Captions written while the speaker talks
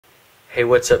Hey,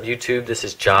 what's up YouTube? This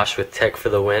is Josh with Tech for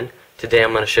the Win. Today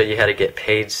I'm going to show you how to get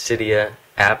paid Cydia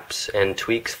apps and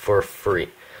tweaks for free.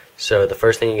 So the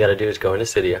first thing you got to do is go into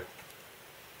Cydia.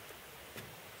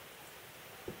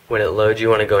 When it loads, you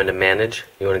want to go into Manage,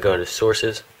 you want to go into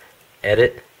Sources,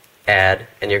 Edit, Add,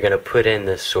 and you're going to put in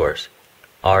this source,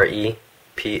 repo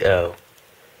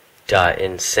dot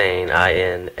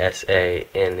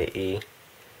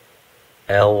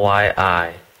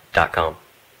insanelyi.com.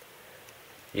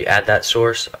 You add that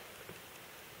source,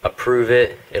 approve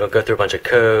it, it'll go through a bunch of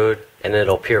code, and then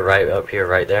it'll appear right up here,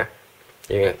 right there.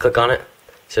 You're going to click on it.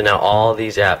 So now all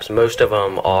these apps, most of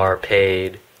them are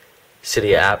paid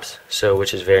Cydia apps, so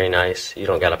which is very nice. You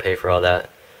don't got to pay for all that.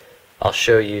 I'll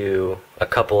show you a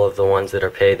couple of the ones that are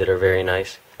paid that are very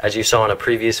nice. As you saw in a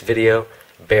previous video,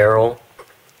 Barrel,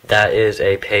 that is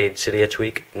a paid Cydia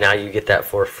tweak. Now you get that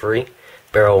for free.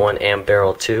 Barrel 1 and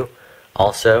Barrel 2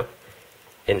 also.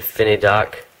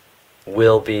 Infinidoc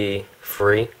will be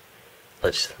free.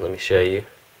 Let me show you.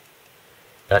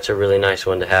 That's a really nice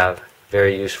one to have.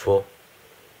 Very useful.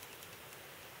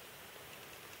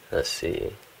 Let's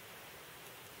see.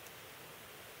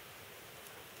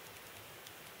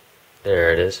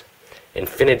 There it is.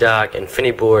 Infinidoc,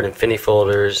 Infiniboard,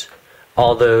 Infinifolders,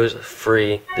 all those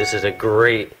free. This is a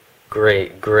great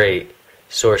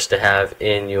source to have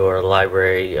in your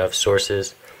library of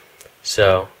sources.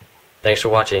 So, thanks for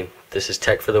watching. This is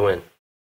Tech for the Win.